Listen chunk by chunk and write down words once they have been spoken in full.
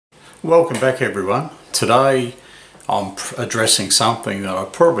Welcome back everyone. Today I'm addressing something that I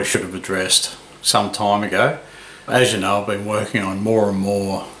probably should have addressed some time ago. As you know, I've been working on more and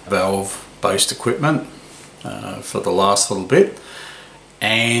more valve based equipment for the last little bit,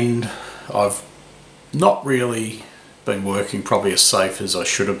 and I've not really been working probably as safe as I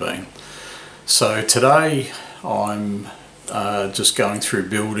should have been. So today I'm just going through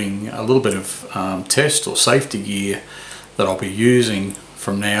building a little bit of test or safety gear that I'll be using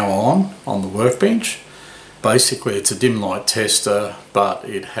from now on the workbench. Basically it's a dim light tester, but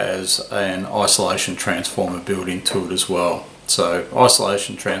it has an isolation transformer built into it as well. So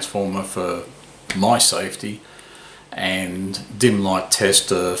isolation transformer for my safety and dim light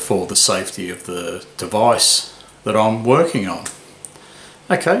tester for the safety of the device that I'm working on.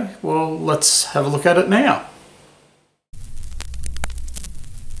 Okay, well let's have a look at it now.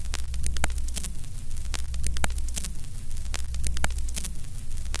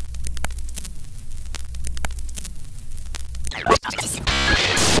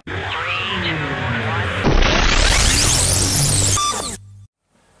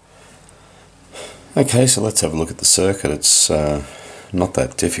 Okay, so let's have a look at the circuit. It's not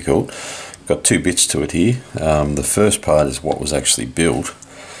that difficult. Got two bits to it here. The first part is what was actually built,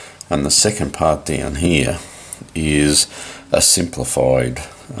 and the second part down here is a simplified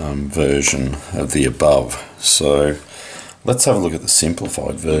version of the above. So let's have a look at the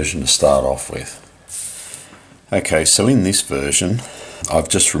simplified version to start off with. Okay, so in this version I've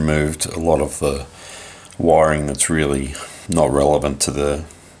just removed a lot of the wiring that's really not relevant to the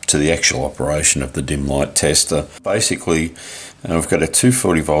actual operation of the dim light tester. Basically we've got a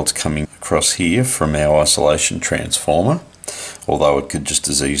 240 volts coming across here from our isolation transformer, although it could just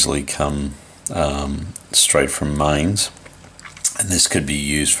as easily come straight from mains, and this could be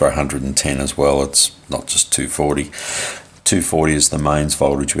used for 110 as well. It's not just 240. 240 is the mains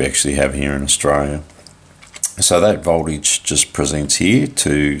voltage we actually have here in Australia. So that voltage just presents here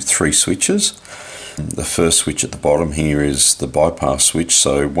to three switches. The first switch at the bottom here is the bypass switch,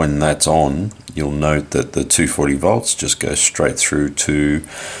 so when that's on you'll note that the 240 volts just goes straight through to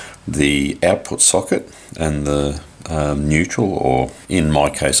the output socket and the neutral, or in my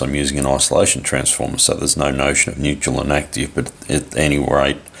case I'm using an isolation transformer, so there's no notion of neutral and active, but at any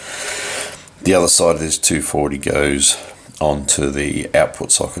rate the other side of this 240 goes onto the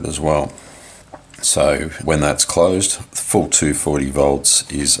output socket as well. So when that's closed, full 240 volts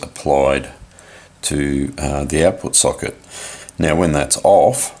is applied to the output socket. Now when that's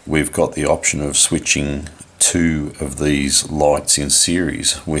off, we've got the option of switching two of these lights in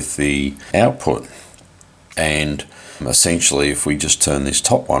series with the output, and essentially if we just turn this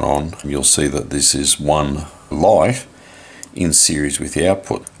top one on, you'll see that this is one light in series with the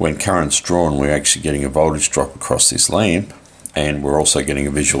output. When current's drawn, we're actually getting a voltage drop across this lamp, and we're also getting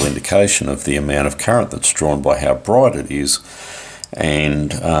a visual indication of the amount of current that's drawn by how bright it is,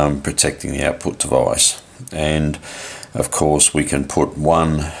 and protecting the output device. And of course we can put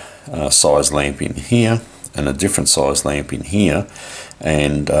one size lamp in here and a different size lamp in here,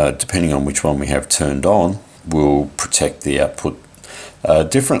 and depending on which one we have turned on will protect the output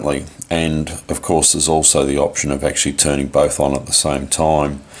differently. And of course there's also the option of actually turning both on at the same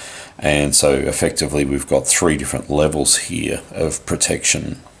time, and so effectively we've got three different levels here of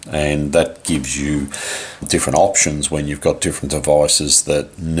protection, and that gives you different options when you've got different devices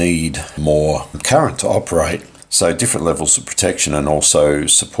that need more current to operate. So different levels of protection and also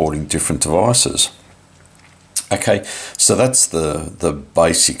supporting different devices. Okay, so that's the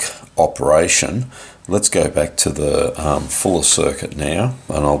basic operation. Let's go back to the fuller circuit now,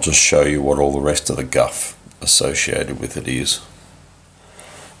 and I'll just show you what all the rest of the guff associated with it is.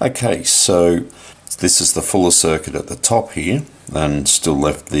 Okay, so this is the fuller circuit at the top here, and still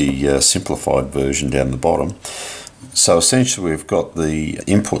left the simplified version down the bottom. So essentially we've got the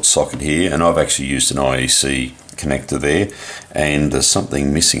input socket here, and I've actually used an IEC connector there, and there's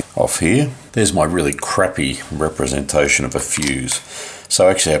something missing off here. There's my really crappy representation of a fuse. So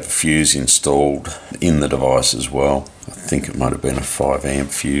I actually have a fuse installed in the device as well. I think it might have been a 5 amp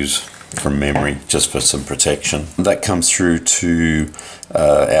fuse from memory, just for some protection. That comes through to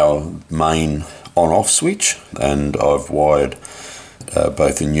our main on-off switch, and I've wired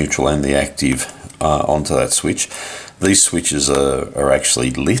both the neutral and the active onto that switch. These switches are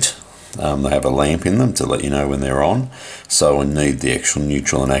actually lit. They have a lamp in them to let you know when they're on, so we need the actual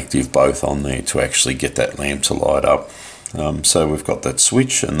neutral and active both on there to actually get that lamp to light up. So we've got that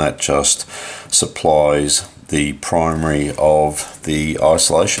switch, and that just supplies the primary of the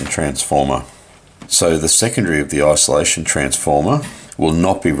isolation transformer. So the secondary of the isolation transformer will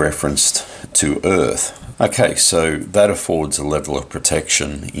not be referenced to earth. Okay, so that affords a level of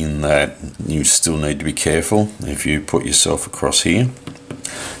protection in that you still need to be careful. If you put yourself across here,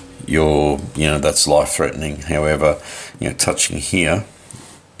 that's life-threatening. However, touching here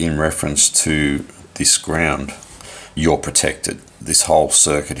in reference to this ground, you're protected. This whole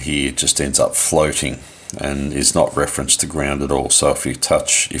circuit here just ends up floating and is not referenced to ground at all. So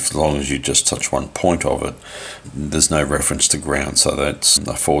as long as you just touch one point of it, there's no reference to ground, so that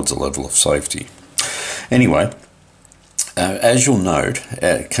affords a level of safety. Anyway, as you'll note,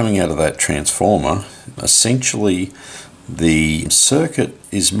 coming out of that transformer, essentially the circuit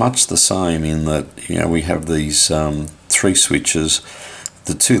is much the same in that we have these 3 switches,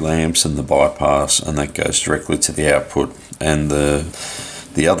 the 2 lamps and the bypass, and that goes directly to the output, and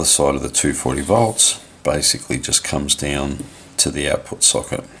the other side of the 240 volts basically just comes down to the output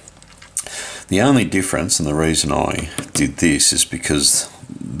socket. The only difference, and the reason I did this, is because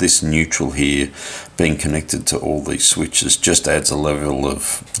this neutral here being connected to all these switches just adds a level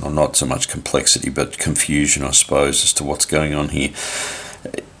of, well, not so much complexity but confusion, I suppose, as to what's going on here.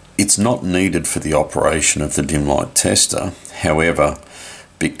 It's not needed for the operation of the dim light tester. However,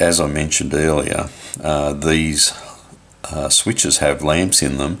 as I mentioned earlier, these switches have lamps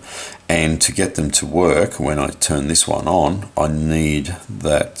in them, and to get them to work, when I turn this one on, I need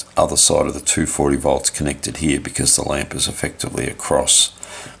that other side of the 240 volts connected here, because the lamp is effectively across.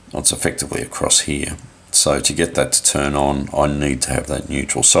 It's effectively across here. So to get that to turn on, I need to have that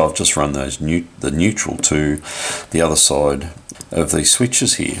neutral. So I've just run the neutral to the other side of these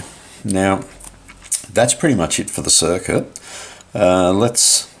switches here. Now, that's pretty much it for the circuit.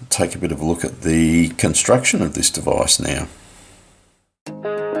 Let's take a bit of a look at the construction of this device now.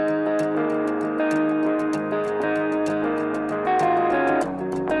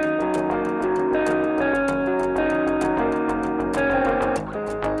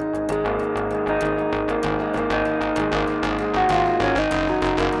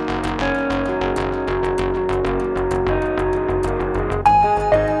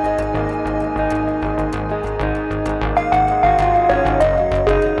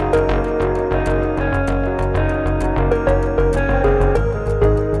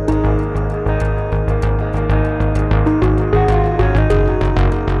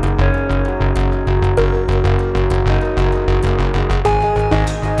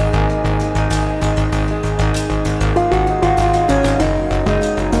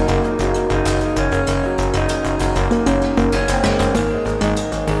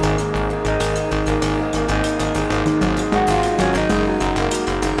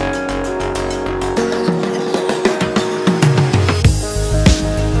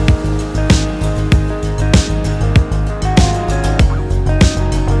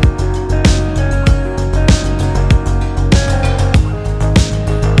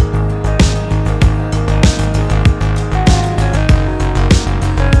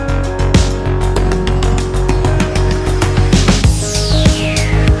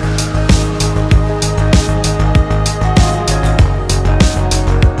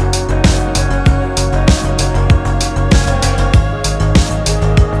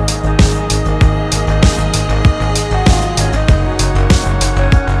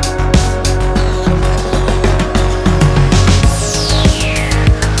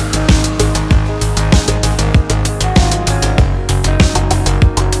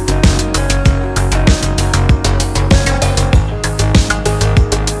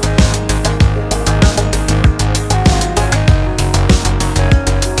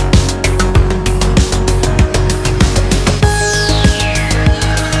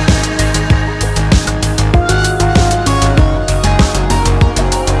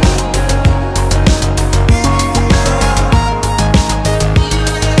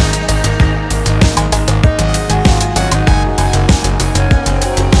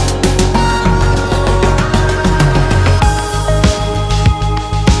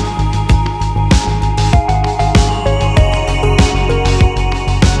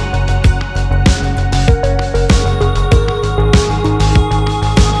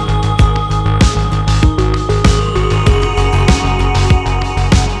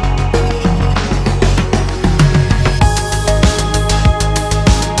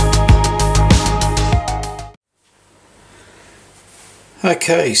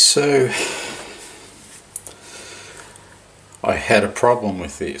 Okay, so I had a problem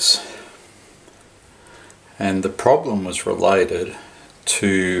with this, and the problem was related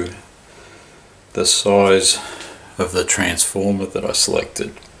to the size of the transformer that I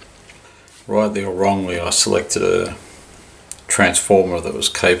selected. Rightly or wrongly, I selected a transformer that was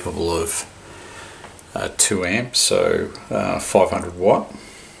capable of 2 amps, so 500 watt,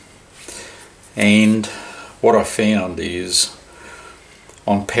 and what I found is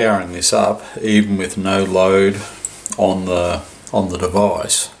on powering this up, even with no load on the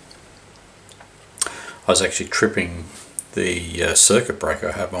device, I was actually tripping the circuit breaker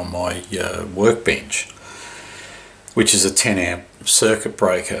I have on my workbench, which is a 10 amp circuit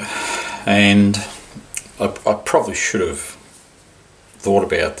breaker, and I probably should have thought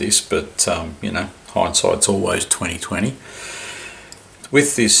about this, but you know, hindsight's always 20/20.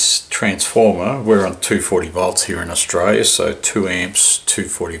 With this transformer, we're on 240 volts here in Australia, so 2 amps,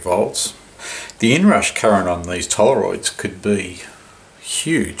 240 volts. The inrush current on these toroids could be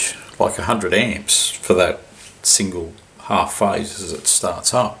huge, like 100 amps for that single half phase as it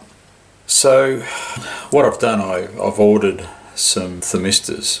starts up. So what I've done, I've ordered some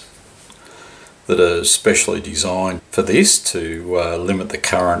thermistors that are specially designed for this to limit the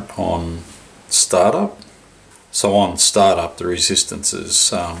current on startup. So on startup, the resistance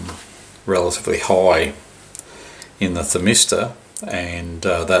is relatively high in the thermistor, and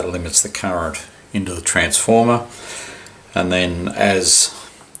that limits the current into the transformer, and then as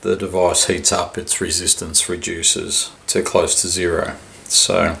the device heats up, its resistance reduces to close to zero.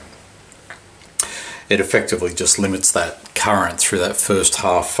 So it effectively just limits that current through that first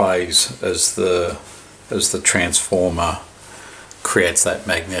half phase as the transformer creates that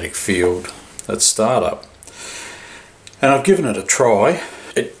magnetic field at startup. And I've given it a try.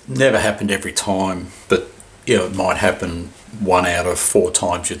 It never happened every time, but you know, it might happen 1 out of 4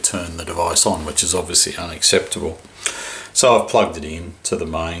 times you turn the device on, which is obviously unacceptable. So I've plugged it in to the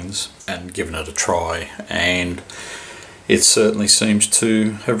mains and given it a try, and it certainly seems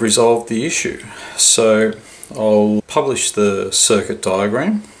to have resolved the issue. So I'll publish the circuit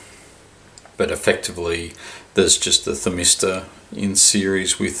diagram, but effectively there's just the thermistor in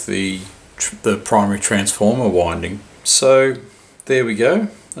series with the primary transformer winding. So there we go.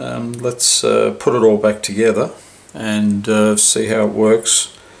 Let's put it all back together and see how it works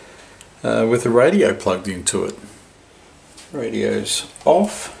with the radio plugged into it. Radio's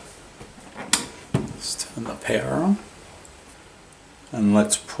off. Let's turn the power on, and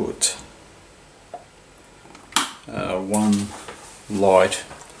let's put one light,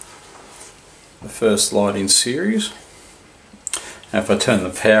 the first light in series. Now if I turn the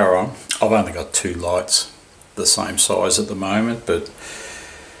power on, I've only got 2 lights the same size at the moment, but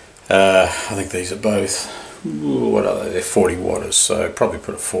I think these are both, what are they? They're 40 watters, so probably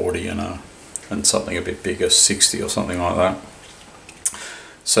put a 40 and something a bit bigger, 60 or something like that,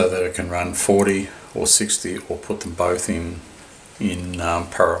 so that it can run 40 or 60 or put them both in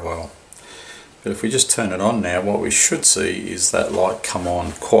parallel. But if we just turn it on now, what we as see is that light come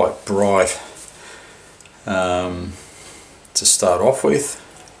on quite bright to start off with,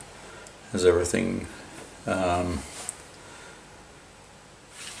 as everything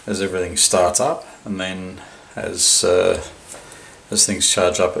starts up, and then as things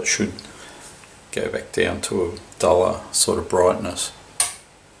charge up, it should go back down to a duller sort of brightness.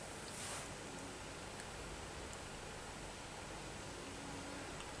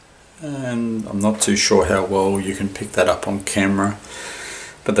 And I'm not too sure how well you can pick that up on camera,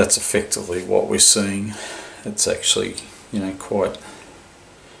 but that's effectively what we're seeing. It's actually, you know, quite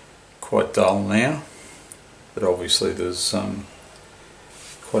dull now, but obviously there's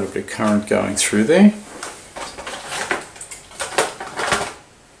quite a bit of current going through there.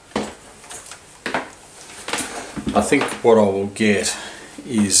 I think what I will get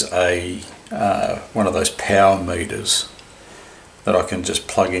is a one of those power meters that I can just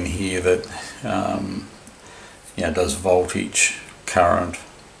plug in here that you know, does voltage, current,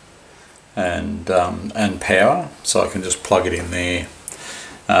 and power. So I can just plug it in there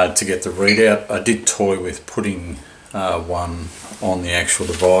to get the readout. I did toy with putting one on the actual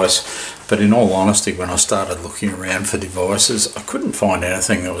device, but in all honesty, when I started looking around for devices, I couldn't find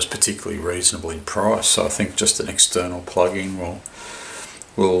anything that was particularly reasonable in price. So I think just an external plug-in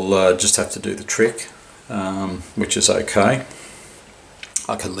will just have to do the trick, which is okay.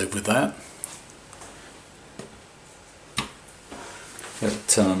 I can live with that.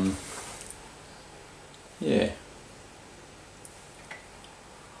 But yeah.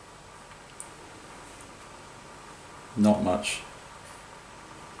 Not much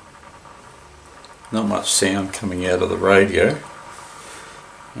sound coming out of the radio.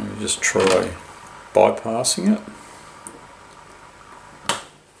 Let me just try bypassing it.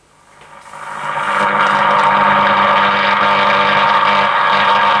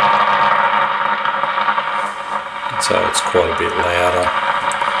 So it's quite a bit louder.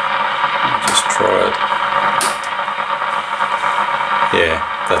 I'll just try it. Yeah,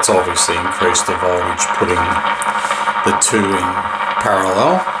 that's obviously increased the voltage, putting the two in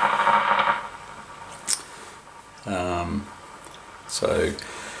parallel.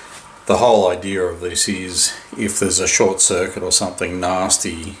 the whole idea of this is if there's a short circuit or something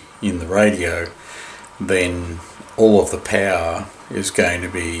nasty in the radio, then all of the power is going to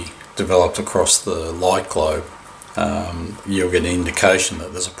be developed across the light globe. You'll get an indication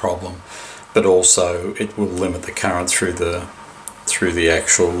that there's a problem, but also it will limit the current through the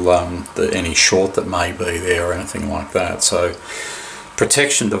actual any short that may be there or anything like that. So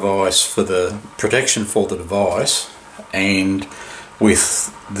protection for the device, and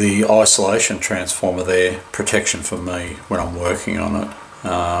with the isolation transformer there, protection for me when I'm working on it.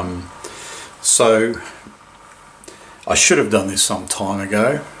 So I should have done this some time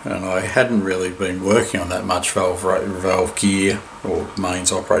ago, and I hadn't really been working on that much valve gear or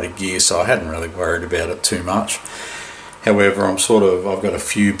mains operated gear, so I hadn't really worried about it too much. However, I've got a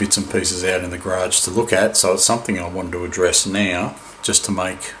few bits and pieces out in the garage to look at, so it's something I wanted to address now, just to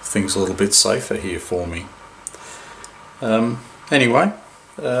make things a little bit safer here for me. Anyway,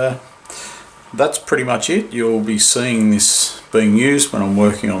 that's pretty much it. You'll be seeing this being used when I'm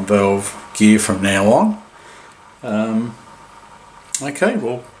working on valve gear from now on. Okay,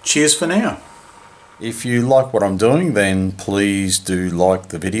 well, cheers for now. If you like what I'm doing, then please do like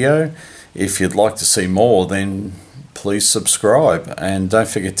the video. If you'd like to see more, then please subscribe, and don't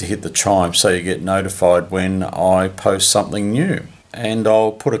forget to hit the chime so you get notified when I post something new. And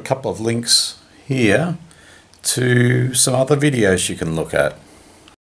I'll put a couple of links here to some other videos you can look at.